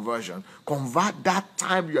of conversion. Convert that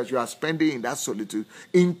time that you are spending in that solitude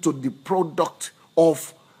into the product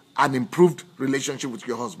of an improved relationship with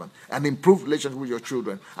your husband, an improved relationship with your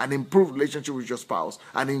children, an improved relationship with your spouse,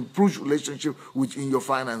 an improved relationship in your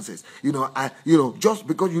finances. Just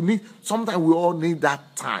because you need, sometimes we all need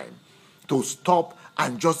that time to stop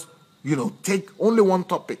and just, take only one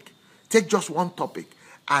topic. Take just one topic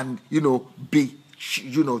and, be,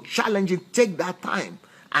 challenging. Take that time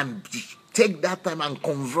and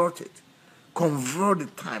convert it. Convert the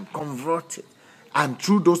time, convert it. And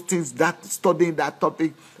through those things, that studying that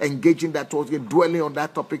topic, engaging that topic, dwelling on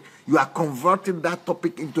that topic, you are converting that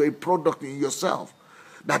topic into a product in yourself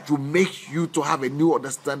that will make you to have a new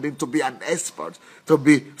understanding, to be an expert, to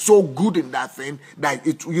be so good in that thing that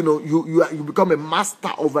you become a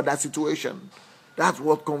master over that situation. That's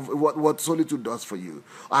what solitude does for you.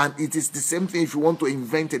 And it is the same thing if you want to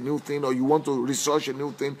invent a new thing or you want to research a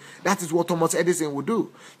new thing. That is what Thomas Edison would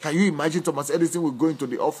do. Can you imagine Thomas Edison would go into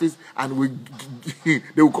the office and they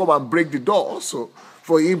will come and break the door also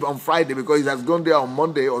for him on Friday because he has gone there on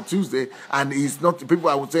Monday or Tuesday and he's not, people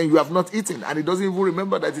are saying you have not eaten, and he doesn't even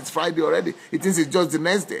remember that it's Friday already. He thinks it's just the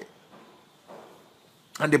next day.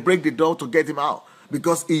 And they break the door to get him out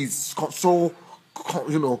because he's so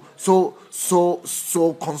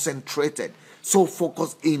concentrated, so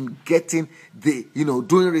focused in getting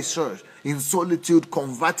doing research in solitude,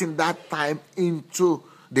 converting that time into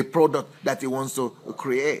the product that he wants to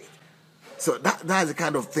create. So that's the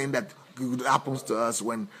kind of thing that happens to us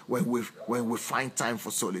when we find time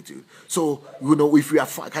for solitude. So if we are,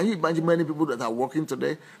 can you imagine many people that are working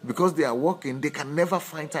today, because they are working, they can never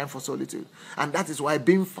find time for solitude, and that is why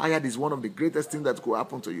being fired is one of the greatest things that could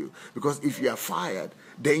happen to you. Because if you are fired,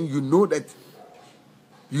 then you know that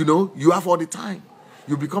you have all the time.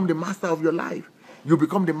 you become the master of your life. You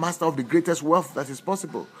become the master of the greatest wealth that is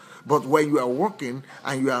possible. But when you are working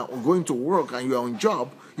and you are going to work and you are on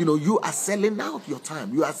job, you are selling out your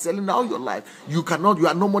time. You are selling out your life. You are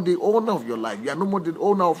no more the owner of your life. You are no more the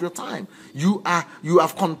owner of your time. You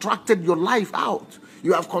have contracted your life out.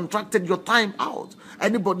 You have contracted your time out.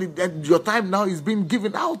 Anybody that your time now is being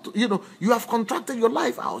given out, you have contracted your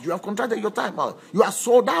life out. You have contracted your time out. You are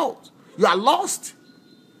sold out. You are lost.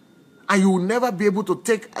 And you will never be able to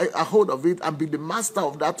take a hold of it and be the master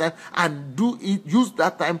of that time and use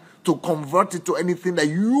that time to convert it to anything that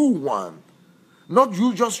you want. Not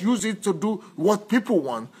you just use it to do what people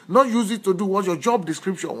want. Not use it to do what your job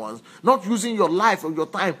description wants. Not using your life or your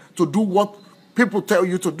time to do what people tell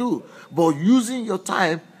you to do. But using your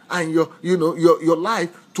time and your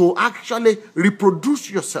life to actually reproduce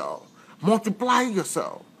yourself, multiply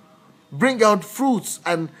yourself, bring out fruits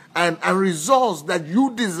and results that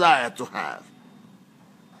you desire to have.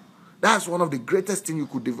 That's one of the greatest things you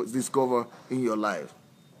could discover in your life.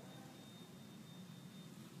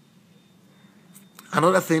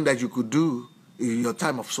 Another thing that you could do in your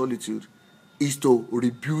time of solitude is to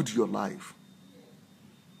rebuild your life,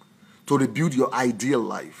 to rebuild your ideal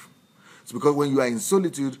life. It's because when you are in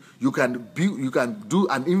solitude, you can do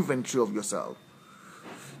an inventory of yourself.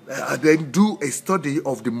 Then do a study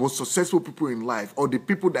of the most successful people in life, or the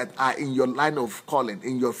people that are in your line of calling,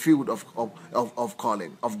 in your field of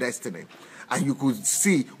calling, of destiny. And you could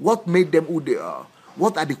see what made them who they are.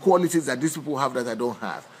 What are the qualities that these people have that I don't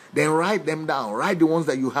have? Then write them down. Write the ones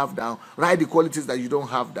that you have down. Write the qualities that you don't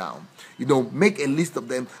have down. Make a list of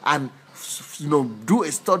them and do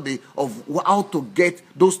a study of how to get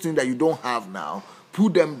those things that you don't have now.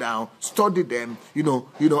 Put them down, study them,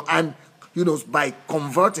 and by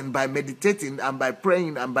converting, by meditating, and by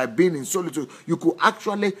praying, and by being in solitude, you could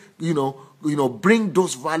actually, bring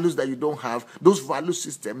those values that you don't have, those value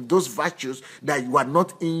systems, those virtues that you are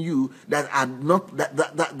not in you, that are not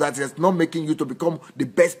that is not making you to become the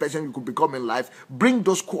best person you could become in life. Bring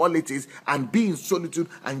those qualities and be in solitude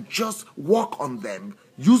and just work on them.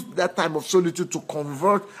 Use that time of solitude to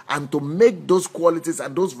convert and to make those qualities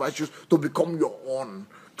and those virtues to become your own.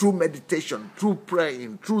 Through meditation, through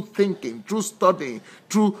praying, through thinking, through studying,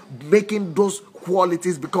 through making those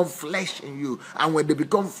qualities become flesh in you. And when they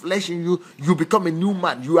become flesh in you, you become a new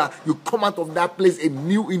man. You come out of that place a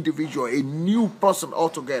new individual, a new person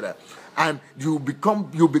altogether. And you'll be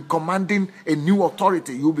commanding a new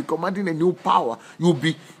authority. You'll be commanding a new power. You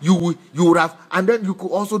would have, and then you could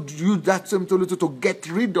also use that same solitude to get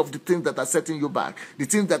rid of the things that are setting you back, the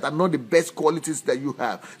things that are not the best qualities that you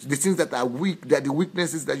have, the things that are weak, that the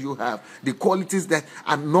weaknesses that you have, the qualities that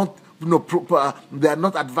are not, they are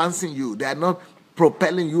not advancing you. They are not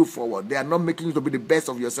propelling you forward. They are not making you to be the best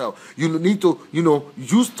of yourself. You need to,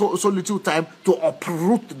 use solitude time to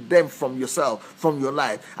uproot them from yourself, from your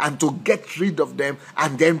life, and to get rid of them,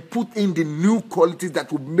 and then put in the new qualities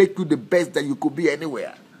that will make you the best that you could be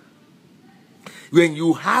anywhere. When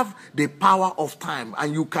you have the power of time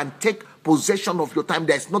and you can take possession of your time,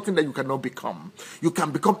 there's nothing that you cannot become. You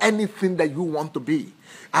can become anything that you want to be.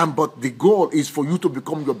 But the goal is for you to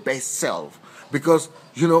become your best self. Because,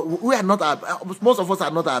 we are not most of us are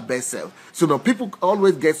not our best self. So, people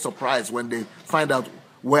always get surprised when they find out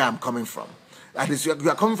where I'm coming from. And you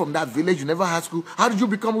are coming from that village, you never had school. How did you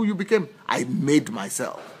become who you became? I made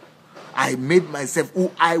myself. I made myself who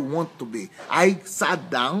I want to be. I sat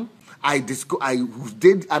down. I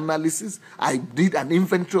did analysis. I did an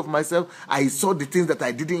inventory of myself. I saw the things that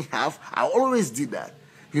I didn't have. I always did that.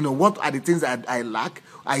 What are the things that I lack?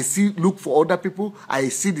 I look for other people. I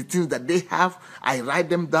see the things that they have. I write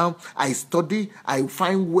them down. I study. I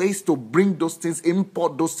find ways to bring those things,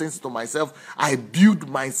 import those things to myself. I build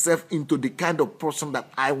myself into the kind of person that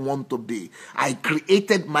I want to be. I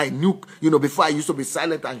created my new, before I used to be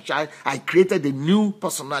silent and shy, I created a new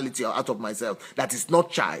personality out of myself that is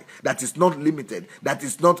not shy, that is not limited, that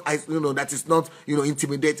is not,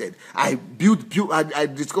 intimidated. I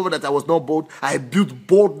discovered that I was not bold. I built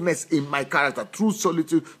boldness in my character through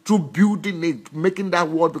solitude, through building it, making that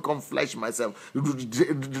word become flesh myself,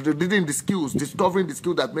 discovering the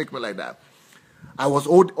skills that make me like that. I was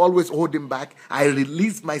always holding back. I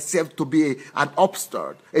released myself to be an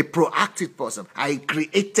upstart, a proactive person. I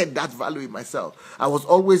created that value in myself. I was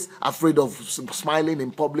always afraid of smiling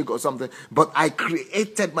in public or something, but I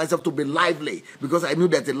created myself to be lively because I knew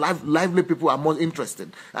that the lively people are more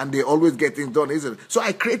interested and they always get things done easily. So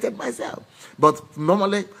I created myself. But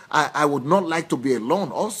normally, I would not like to be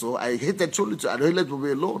alone also. I hated solitude. I hated to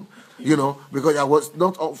be alone. because I was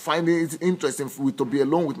not finding it interesting to be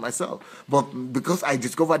alone with myself. But because I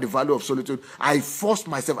discovered the value of solitude, I forced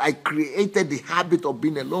myself. I created the habit of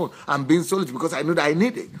being alone and being solitude because I knew that I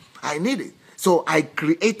need it. I need it. So I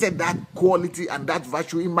created that quality and that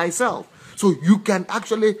virtue in myself. So you can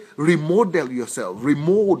actually remold yourself.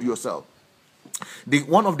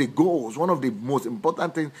 One of the goals, one of the most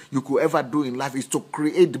important things you could ever do in life is to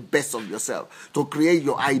create the best of yourself, to create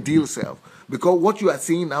your ideal self. Because what you are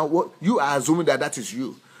seeing now, what you are assuming that is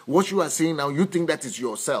you. What you are seeing now, you think that is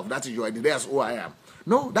yourself, that is your idea, that's who I am.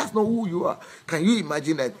 No, that's not who you are. Can you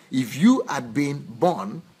imagine that if you had been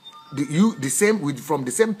born from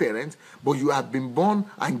the same parents, but you have been born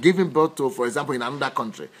and given birth to, for example, in another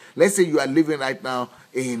country. Let's say you are living right now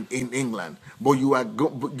in England, but you are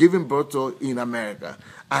giving birth to in America,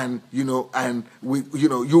 and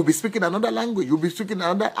you'll be speaking another language, you'll be speaking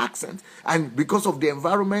another accent, and because of the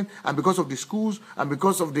environment, and because of the schools, and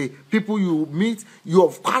because of the people you meet,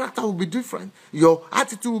 your character will be different, your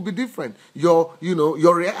attitude will be different, your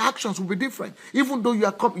reactions will be different. Even though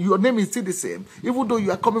your name is still the same, even though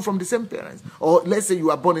you are coming from the same parents, or let's say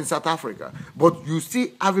you are born in South Africa, but you still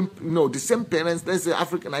having the same parents, let's say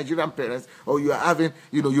African Nigerian parents, or you are having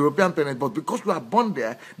European parents, but because you are born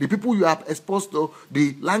there, the people you are exposed to,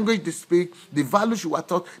 the language they speak, the values you are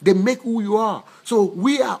taught, they make who you are. So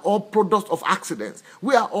we are all products of accidents.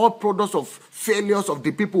 We are all products of failures of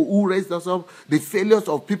the people who raised us up, the failures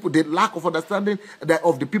of people, the lack of understanding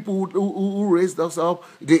of the people who raised us up,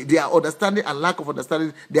 their understanding and lack of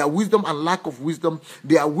understanding, their wisdom and lack of wisdom,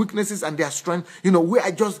 their weaknesses and their strength. We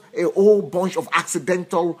are just a whole bunch of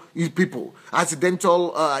accidental people,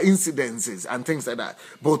 accidental incidences and things like that.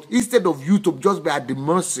 But instead of you to just be at the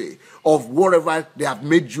mercy of whatever they have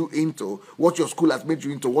made you into, what your school has made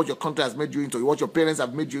you into, what your country has made you into, what your parents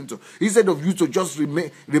have made you into, instead of you to just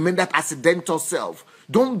remain that accidental self,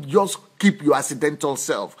 don't just keep your accidental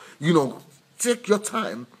self. Take your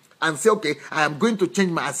time and say, okay, I am going to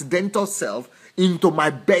change my accidental self into my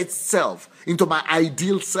best self, into my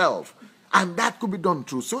ideal self. And that could be done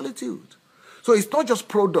through solitude. So it's not just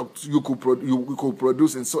products you could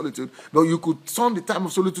produce in solitude, but you could turn the time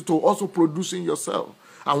of solitude to also producing yourself.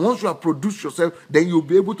 And once you have produced yourself, then you'll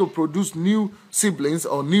be able to produce new siblings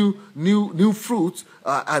or new fruits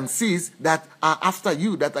and seeds that are after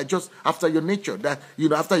you, that are just after your nature, that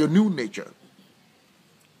after your new nature.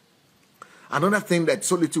 Another thing that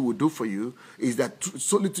solitude will do for you is that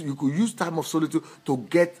solitude, you could use time of solitude to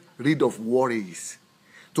get rid of worries,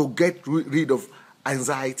 to get rid of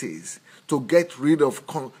anxieties, to get rid of,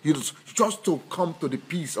 just to come to the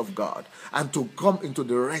peace of God and to come into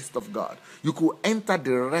the rest of God. You could enter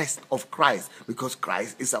the rest of Christ because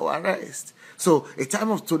Christ is our rest. So a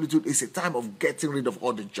time of solitude is a time of getting rid of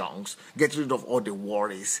all the junks, getting rid of all the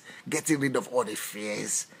worries, getting rid of all the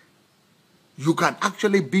fears. You can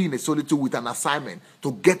actually be in a solitude with an assignment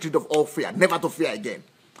to get rid of all fear, never to fear again.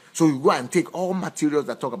 So you go and take all materials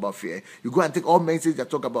that talk about fear. You go and take all messages that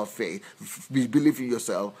talk about faith, belief in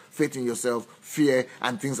yourself, faith in yourself, fear,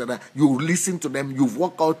 and things like that. You listen to them. You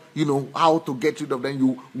work out, how to get rid of them.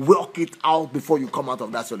 You work it out before you come out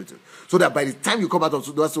of that solitude. So that by the time you come out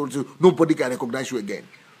of that solitude, nobody can recognize you again.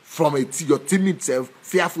 From your timid self,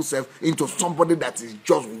 fearful self, into somebody that is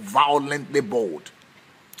just violently bold.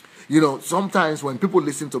 Sometimes when people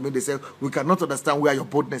listen to me, they say, we cannot understand where your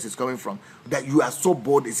boldness is coming from. That you are so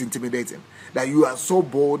bold, it's intimidating. That you are so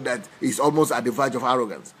bold that it's almost at the verge of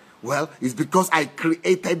arrogance. Well, it's because I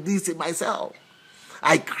created this in myself.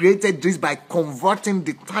 I created this by converting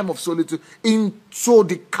the time of solitude into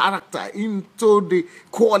the character, into the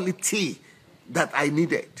quality that I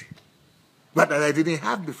needed, but that I didn't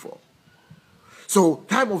have before. So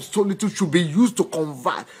time of solitude should be used to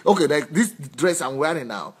convert. Okay, like this dress I'm wearing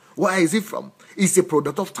now, where is it from? It's a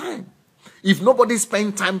product of time. If nobody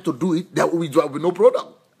spends time to do it, there will be no product.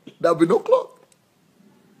 There will be no cloth.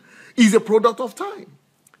 It's a product of time.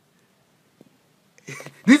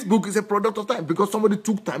 This book is a product of time because somebody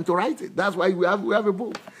took time to write it. That's why we have a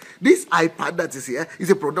book. This iPad that is here is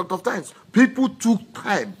a product of time. People took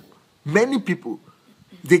time. Many people,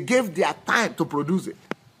 they gave their time to produce it.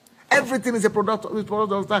 Everything is a product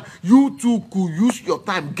of time. You too could use your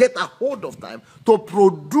time, get a hold of time to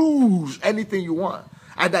produce anything you want.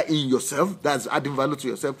 Either in yourself, that's adding value to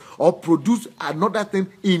yourself, or produce another thing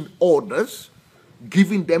in others,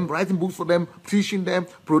 giving them, writing books for them, teaching them,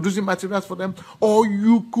 producing materials for them. Or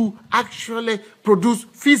you could actually produce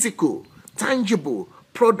physical, tangible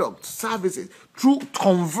products, services, through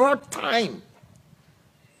convert time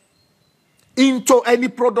into any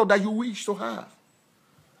product that you wish to have.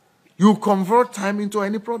 You convert time into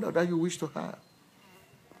any product that you wish to have.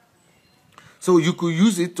 So you could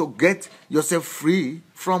use it to get yourself free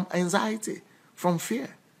from anxiety, from fear,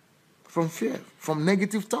 from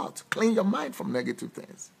negative thoughts. Clean your mind from negative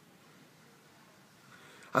things.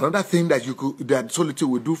 Another thing that solitude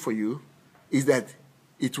will do for you is that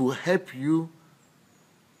it will help you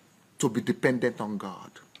to be dependent on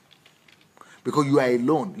God. Because you are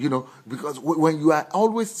alone, because when you are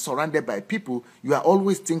always surrounded by people, you are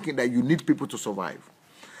always thinking that you need people to survive.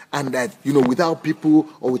 And that, without people,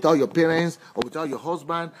 or without your parents, or without your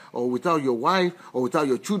husband, or without your wife, or without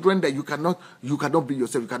your children, that you cannot be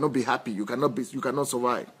yourself, you cannot be happy, you cannot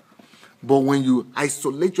survive. But when you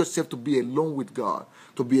isolate yourself to be alone with God,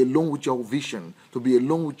 to be alone with your vision, to be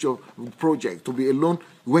alone with your project, to be alone,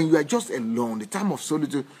 when you are just alone, the time of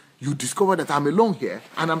solitude, you discover that I'm alone here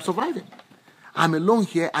and I'm surviving. I'm alone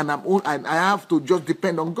here and I have to just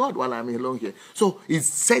depend on God while I'm alone here. So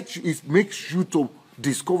it makes you to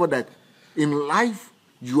discover that in life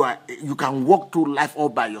you can walk through life all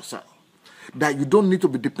by yourself. That you don't need to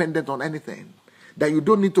be dependent on anything. That you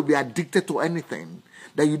don't need to be addicted to anything.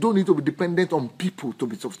 That you don't need to be dependent on people to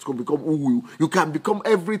become who you can become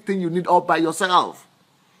everything you need all by yourself.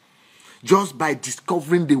 Just by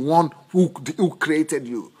discovering the one who created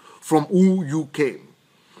you, from who you came.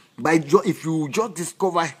 If you just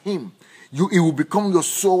discover him, it will become your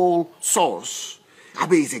sole source. I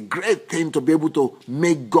mean, it's a great thing to be able to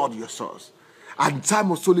make God your source. And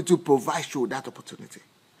time of solitude provides you that opportunity.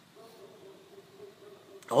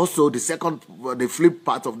 Also, the flip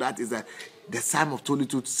part of that is that the time of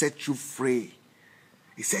solitude sets you free.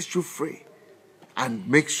 It sets you free and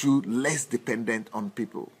makes you less dependent on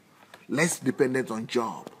people, less dependent on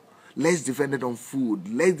job, less dependent on food,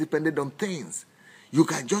 less dependent on things. You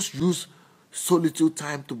can just use solitude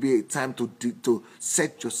time to be a time to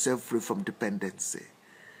set yourself free from dependency.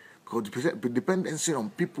 Because dependency on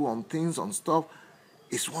people, on things, on stuff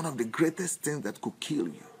is one of the greatest things that could kill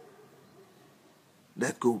you,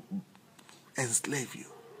 that could enslave you,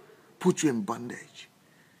 put you in bondage.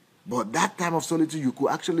 But that time of solitude, you could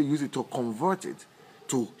actually use it to convert it,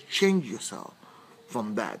 to change yourself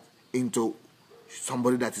from that into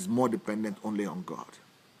somebody that is more dependent only on God.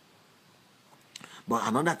 But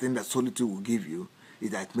another thing that solitude will give you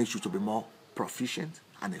is that it makes you to be more proficient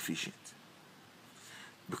and efficient.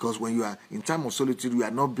 Because when you are in time of solitude, you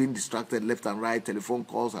are not being distracted left and right, telephone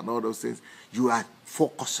calls and all those things. You are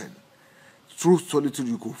focusing. Through solitude,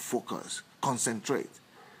 you could focus, concentrate,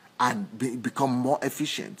 and become more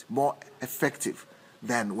efficient, more effective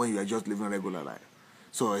than when you are just living regular life.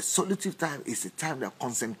 So a solitude time is a time that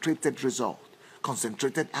concentrated result,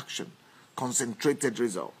 concentrated action, concentrated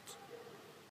result.